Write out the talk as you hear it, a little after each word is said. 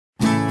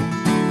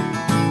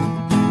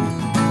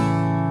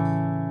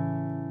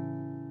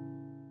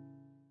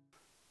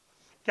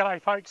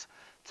G'day folks.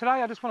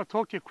 Today I just want to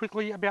talk to you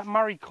quickly about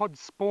Murray cod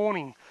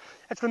spawning.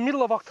 It's the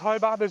middle of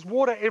October, there's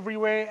water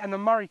everywhere and the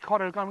Murray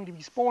cod are going to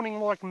be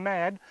spawning like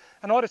mad,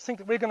 and I just think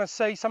that we're going to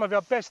see some of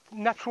our best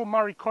natural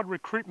Murray cod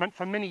recruitment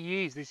for many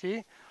years this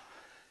year.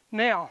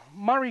 Now,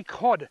 Murray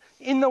cod,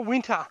 in the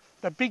winter,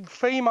 the big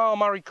female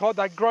Murray cod,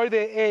 they grow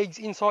their eggs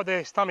inside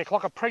their stomach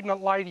like a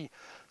pregnant lady.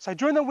 So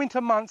during the winter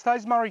months,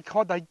 those Murray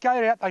cod, they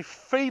go out, they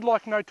feed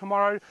like no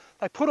tomorrow,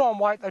 they put on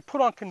weight, they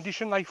put on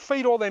condition, they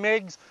feed all them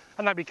eggs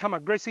and they become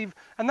aggressive.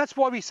 And that's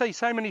why we see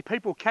so many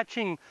people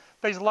catching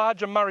these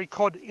larger Murray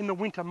cod in the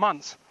winter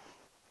months.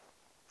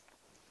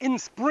 In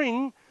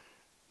spring,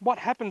 what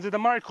happens is the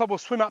Murray cod will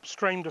swim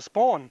upstream to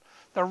spawn.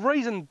 The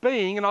reason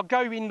being, and I'll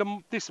go into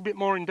this a bit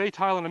more in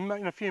detail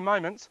in a few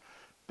moments,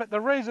 but the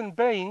reason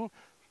being,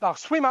 they'll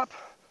swim up,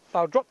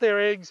 they'll drop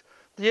their eggs,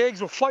 the eggs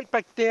will float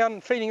back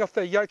down, feeding off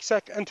their yolk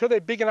sac until they're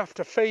big enough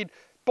to feed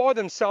by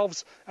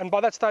themselves, and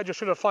by that stage they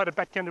should have floated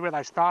back down to where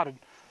they started.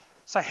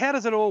 So how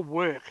does it all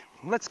work?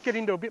 Let's get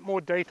into a bit more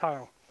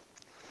detail.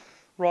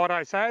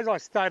 Righto, so as I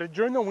stated,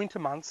 during the winter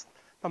months,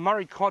 the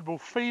Murray cod will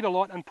feed a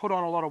lot and put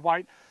on a lot of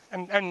weight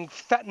and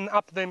fatten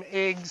up them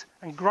eggs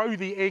and grow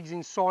the eggs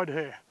inside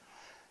her.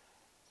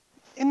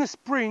 In the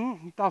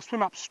spring, they'll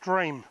swim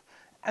upstream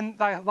and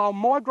they'll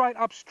migrate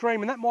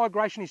upstream, and that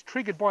migration is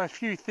triggered by a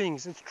few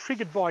things. It's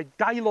triggered by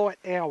daylight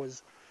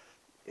hours,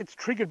 it's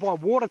triggered by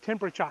water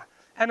temperature,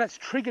 and it's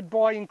triggered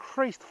by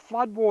increased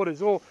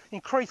floodwaters or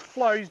increased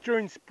flows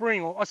during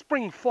spring, or a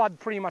spring flood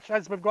pretty much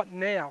as we've got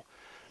now.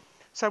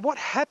 So what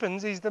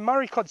happens is the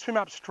Murray cod swim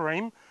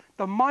upstream,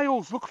 the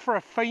males look for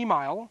a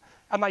female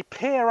and they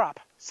pair up,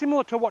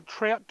 similar to what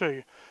trout do.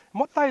 And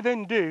what they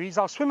then do is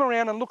they'll swim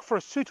around and look for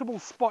a suitable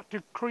spot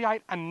to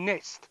create a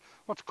nest,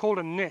 what's called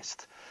a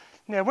nest.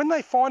 Now when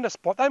they find a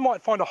spot, they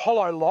might find a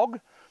hollow log,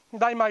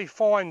 they may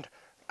find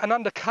an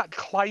undercut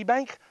clay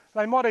bank,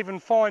 they might even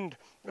find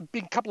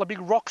a couple of big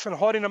rocks and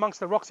hide in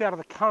amongst the rocks out of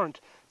the current.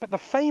 But the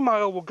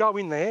female will go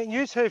in there,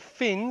 use her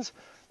fins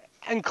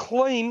and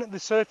clean the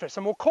surface,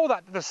 and we'll call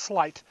that the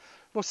slate.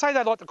 We'll say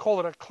they like to call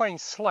it a clean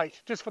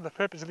slate, just for the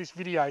purpose of this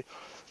video.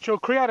 She'll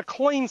create a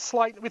clean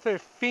slate with her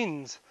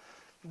fins.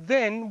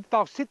 Then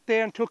they'll sit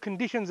there until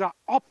conditions are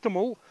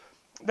optimal.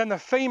 Then the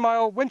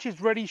female, when she's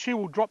ready, she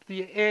will drop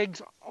the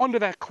eggs onto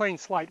that clean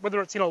slate,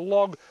 whether it's in a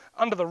log,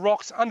 under the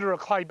rocks, under a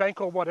clay bank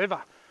or whatever.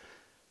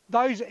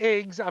 Those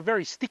eggs are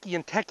very sticky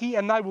and tacky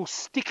and they will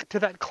stick to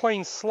that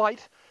clean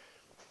slate.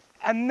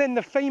 And then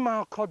the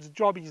female cod's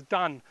job is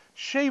done.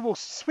 She will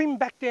swim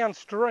back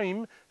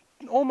downstream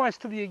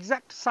almost to the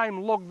exact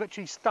same log that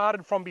she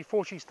started from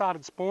before she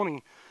started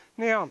spawning.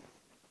 Now,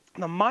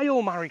 the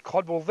male Murray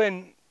cod will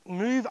then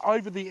move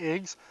over the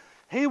eggs.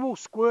 He will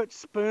squirt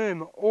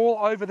sperm all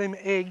over them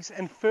eggs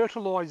and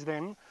fertilise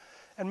them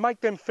and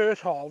make them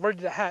fertile,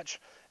 ready to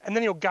hatch, and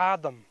then he'll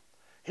guard them.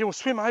 He will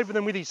swim over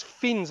them with his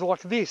fins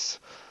like this,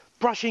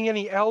 brushing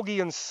any algae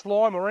and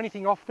slime or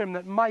anything off them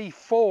that may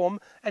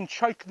form and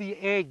choke the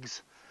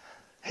eggs.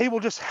 He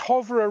will just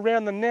hover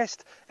around the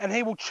nest and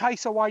he will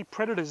chase away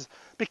predators,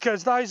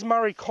 because those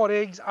Murray cod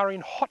eggs are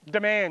in hot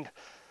demand.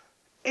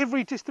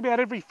 Just about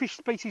every fish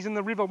species in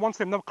the river wants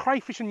them. The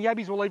crayfish and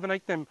yabbies will even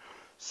eat them.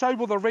 So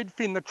will the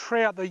redfin, the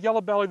trout, the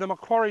yellow belly, the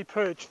macquarie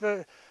perch,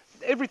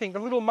 everything, the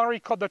little Murray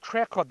cod, the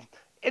trout cod.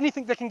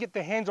 Anything that can get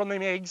their hands on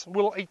them eggs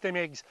will eat them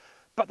eggs.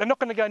 But they're not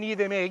going to go near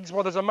them eggs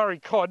while there's a Murray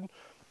cod,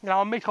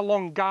 a metre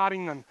long,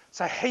 guarding them.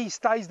 So he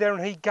stays there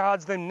and he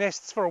guards them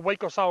nests for a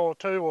week or so or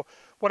two, or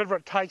whatever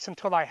it takes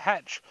until they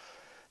hatch.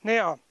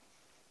 Now,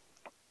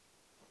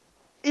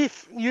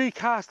 if you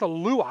cast a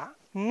lure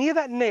near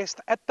that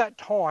nest at that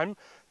time,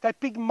 that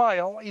big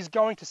male is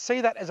going to see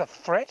that as a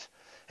threat.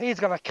 He's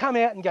going to come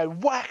out and go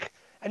whack,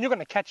 and you're going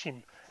to catch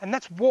him. And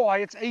that's why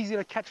it's easy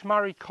to catch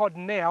Murray cod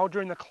now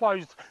during the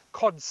closed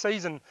cod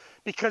season,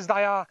 because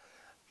they're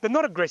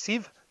not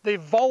aggressive, they're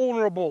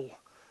vulnerable.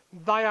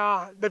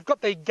 They've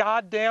got their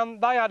guard down,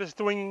 they are just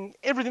doing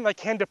everything they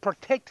can to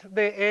protect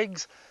their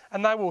eggs,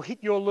 and they will hit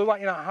your lure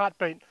in a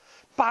heartbeat.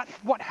 But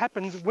what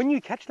happens when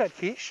you catch that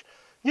fish,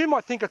 you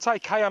might think it's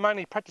okay, I'm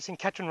only practicing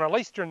catch and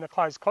release during the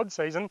closed cod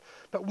season,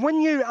 but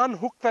when you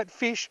unhook that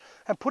fish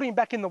and put him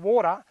back in the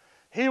water,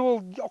 he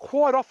will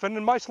quite often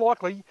and most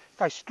likely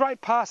go straight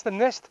past the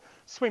nest,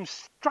 swim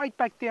straight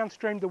back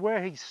downstream to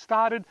where he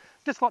started,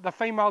 just like the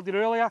female did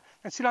earlier,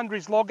 and sit under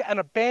his log and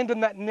abandon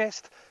that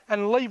nest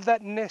and leave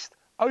that nest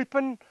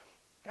open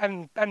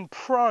and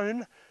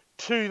prone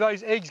to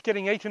those eggs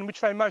getting eaten,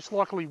 which they most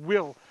likely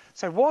will.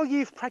 So while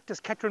you've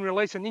practiced catch and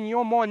release, and in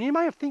your mind you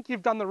may have think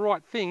you've done the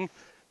right thing,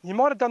 you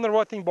might have done the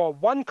right thing by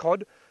one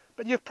cod,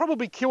 but you've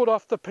probably killed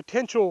off the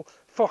potential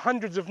for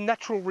hundreds of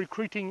natural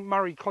recruiting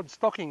Murray cod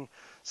stocking.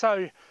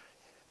 So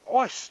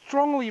I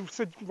strongly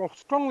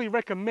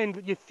recommend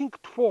that you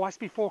think twice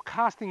before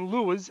casting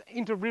lures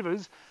into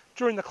rivers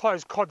during the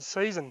closed cod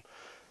season.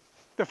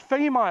 The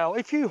female,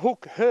 if you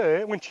hook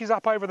her when she's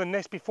up over the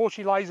nest before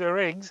she lays her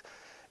eggs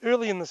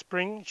early in the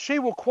spring, she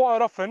will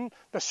quite often,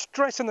 the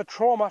stress and the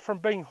trauma from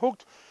being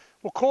hooked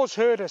will cause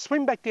her to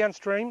swim back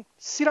downstream,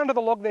 sit under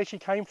the log there she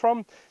came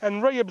from,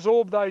 and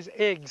reabsorb those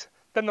eggs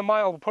then the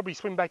male will probably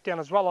swim back down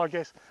as well, I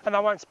guess, and they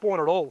won't spawn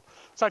at all.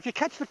 So if you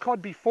catch the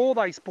cod before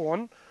they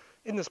spawn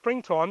in the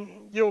springtime,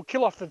 you'll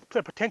kill off the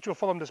potential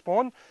for them to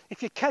spawn.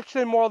 If you catch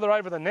them while they're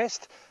over the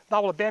nest, they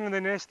will abandon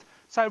their nest.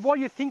 So while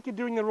you think you're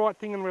doing the right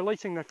thing and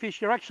releasing the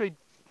fish, you're actually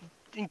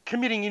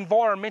committing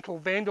environmental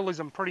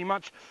vandalism pretty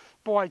much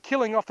by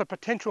killing off the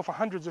potential for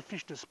hundreds of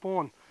fish to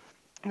spawn.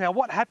 Now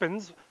what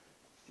happens,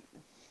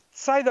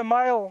 say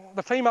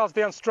the female's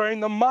downstream,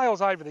 the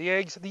male's over the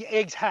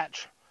eggs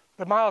hatch.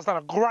 The male's done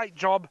a great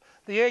job,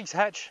 the eggs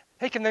hatch,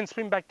 he can then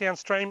swim back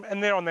downstream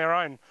and they're on their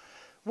own.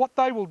 What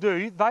they will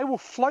do, they will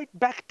float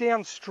back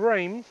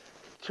downstream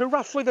to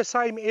roughly the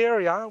same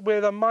area where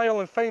the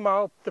male and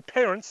female, the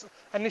parents,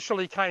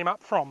 initially came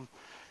up from.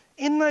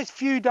 In those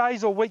few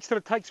days or weeks that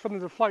it takes for them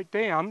to float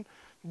down,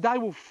 they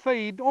will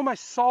feed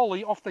almost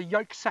solely off the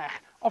yolk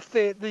sac, off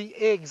the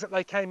eggs that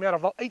they came out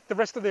of. They'll eat the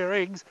rest of their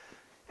eggs,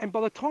 and by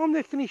the time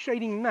they're finished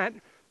eating that,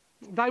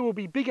 they will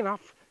be big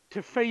enough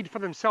to feed for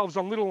themselves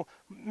on little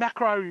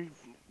macro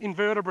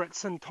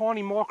invertebrates and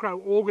tiny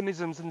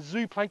microorganisms and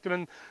zooplankton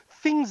and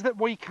things that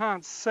we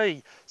can't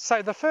see.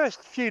 So the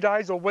first few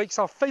days or weeks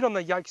they'll feed on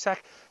the yolk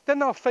sac, then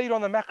they'll feed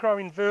on the macro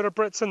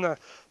invertebrates and the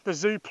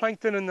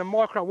zooplankton and the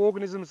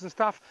microorganisms and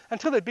stuff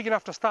until they're big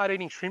enough to start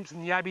eating shrimps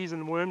and yabbies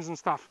and worms and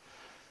stuff.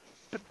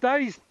 But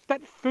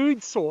that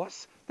food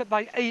source that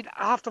they eat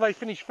after they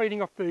finish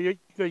feeding off the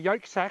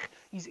yolk sac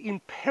is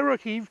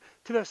imperative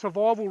to the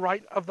survival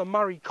rate of the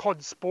Murray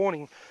cod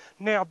spawning.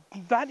 Now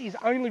that is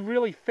only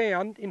really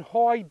found in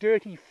high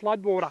dirty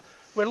floodwater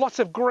where lots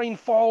of green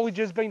foliage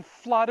has been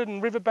flooded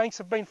and riverbanks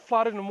have been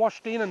flooded and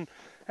washed in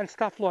and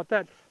stuff like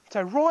that.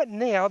 So right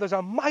now there's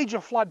a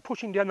major flood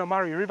pushing down the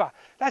Murray River.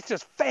 That's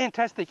just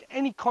fantastic.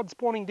 Any cod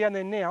spawning down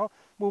there now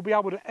will be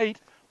able to eat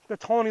the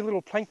tiny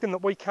little plankton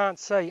that we can't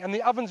see. And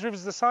the Ovens River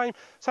is the same,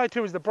 so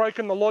too is the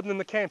Broken, the Loddon and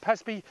the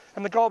Campaspe,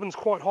 and the Goulburn's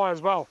quite high as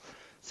well.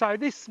 So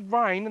this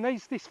rain and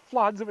these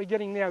floods that we're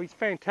getting now is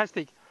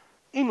fantastic.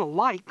 In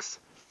lakes,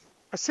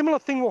 a similar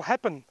thing will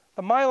happen.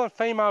 The male and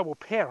female will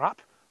pair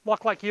up,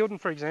 like Lake Eildon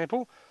for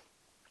example.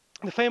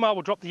 The female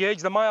will drop the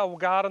eggs, the male will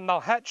garden, they'll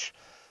hatch,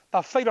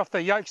 they'll feed off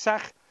their yolk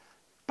sac,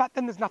 but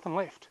then there's nothing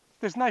left.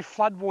 There's no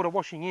floodwater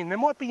washing in. There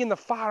might be in the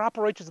far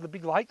upper reaches of the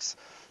big lakes,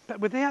 but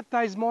without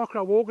those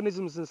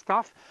microorganisms and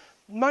stuff,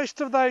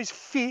 most of those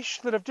fish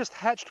that have just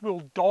hatched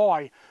will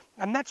die.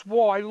 And that's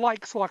why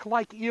lakes like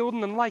Lake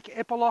Eildon and Lake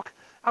Eppalock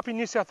up in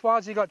New South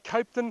Wales, you've got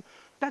Copetown,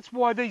 that's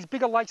why these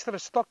bigger lakes that are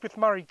stocked with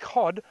Murray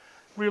cod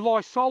rely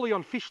solely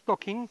on fish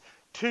stocking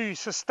to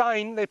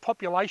sustain their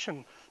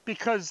population,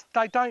 because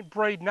they don't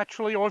breed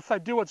naturally, or if they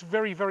do, it's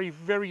very, very,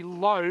 very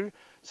low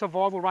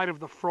survival rate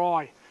of the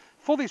fry.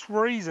 For this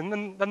reason,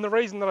 and the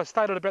reason that I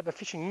stated about the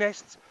fishing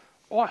nests,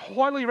 I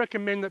highly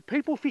recommend that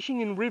people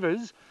fishing in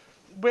rivers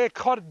where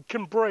cod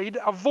can breed,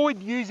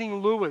 avoid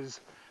using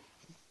lures.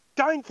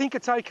 Don't think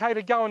it's okay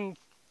to go and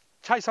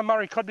chase a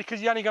Murray cod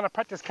because you're only going to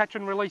practice catch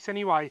and release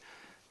anyway.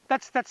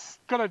 That's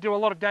going to do a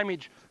lot of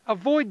damage.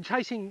 Try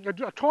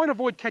and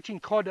avoid catching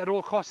cod at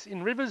all costs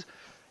in rivers.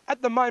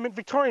 At the moment,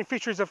 Victorian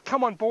fisheries have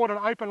come on board and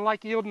opened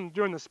Lake Eildon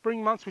during the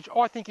spring months, which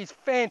I think is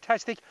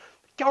fantastic.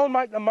 Go and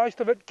make the most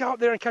of it. Go up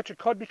there and catch a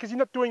cod because you're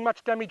not doing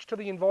much damage to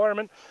the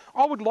environment.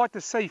 I would like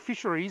to see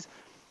fisheries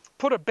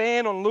put a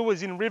ban on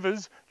lures in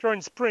rivers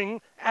during spring,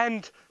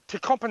 and to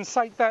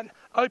compensate that,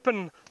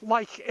 open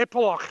Lake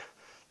Eppalock,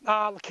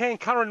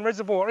 Cancurran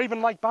Reservoir,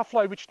 even Lake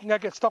Buffalo, which now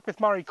gets stocked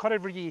with Murray cod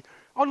every year.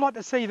 I'd like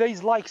to see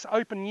these lakes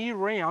open year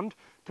round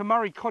to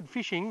Murray cod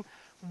fishing,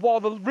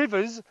 while the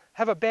rivers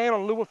have a ban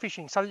on lure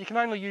fishing so that you can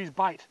only use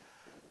bait.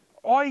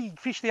 I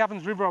fish the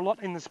Ovens River a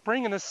lot in the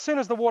spring, and as soon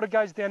as the water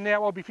goes down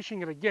now, I'll be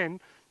fishing it again,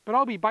 but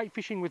I'll be bait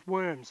fishing with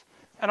worms,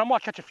 and I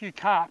might catch a few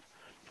carp.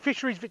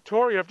 Fisheries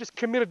Victoria have just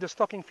committed to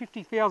stocking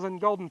 50,000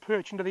 golden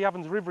perch into the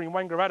Ovens River in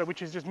Wangaratta,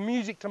 which is just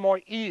music to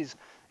my ears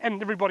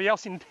and everybody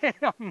else in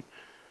town.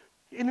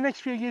 In the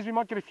next few years, we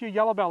might get a few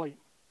yellow belly,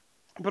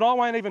 but I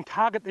won't even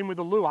target them with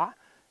a lure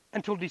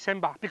until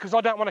December because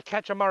I don't want to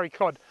catch a Murray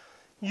cod.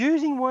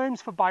 Using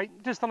worms for bait,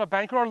 just on a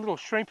bank or a little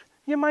shrimp,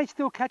 you may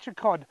still catch a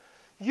cod.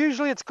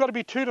 Usually it's got to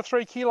be 2 to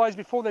 3 kilos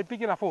before they're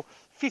big enough, or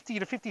 50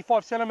 to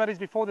 55 centimetres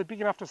before they're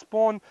big enough to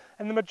spawn.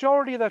 And the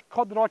majority of the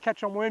cod that I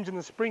catch on worms in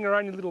the spring are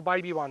only little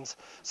baby ones.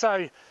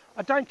 So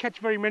I don't catch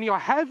very many.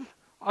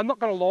 I'm not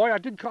going to lie,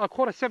 I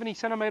caught a 70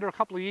 centimetre a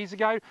couple of years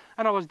ago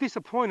and I was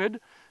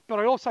disappointed, but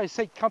I also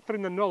seek comfort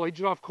in the knowledge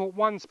that I've caught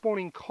one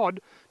spawning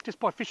cod just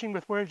by fishing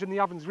with worms in the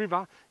Ovens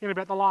River in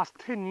about the last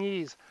 10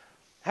 years.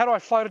 Had I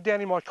floated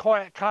down in my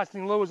kayak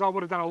casting lures, I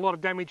would have done a lot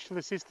of damage to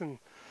the system.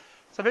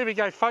 So there we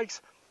go,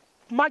 folks.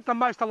 Make the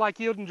most of Lake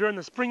Eildon during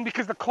the spring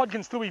because the cod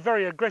can still be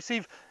very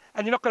aggressive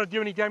and you're not going to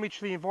do any damage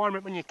to the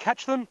environment when you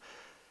catch them.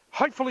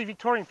 Hopefully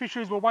Victorian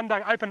fisheries will one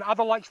day open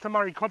other lakes to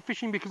Murray cod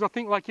fishing because I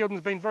think Lake Eildon's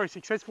been very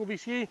successful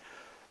this year.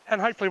 And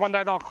hopefully one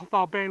day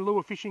they'll ban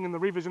lure fishing in the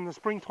rivers in the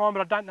springtime,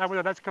 but I don't know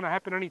whether that's going to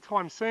happen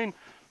anytime soon.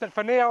 But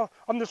for now,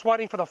 I'm just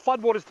waiting for the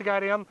floodwaters to go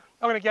down.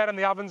 I'm going to go down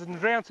the Ovens and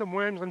drown some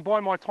worms and buy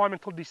my time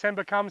until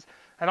December comes,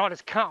 and I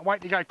just can't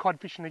wait to go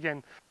cod fishing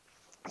again.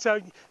 So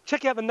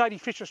check out the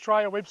Native Fish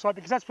Australia website,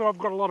 because that's where I've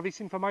got a lot of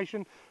this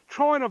information.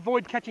 Try and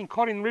avoid catching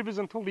cod in rivers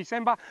until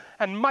December,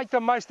 and make the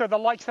most of the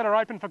lakes that are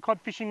open for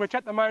cod fishing, which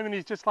at the moment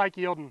is just Lake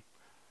Eildon.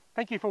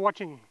 Thank you for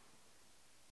watching.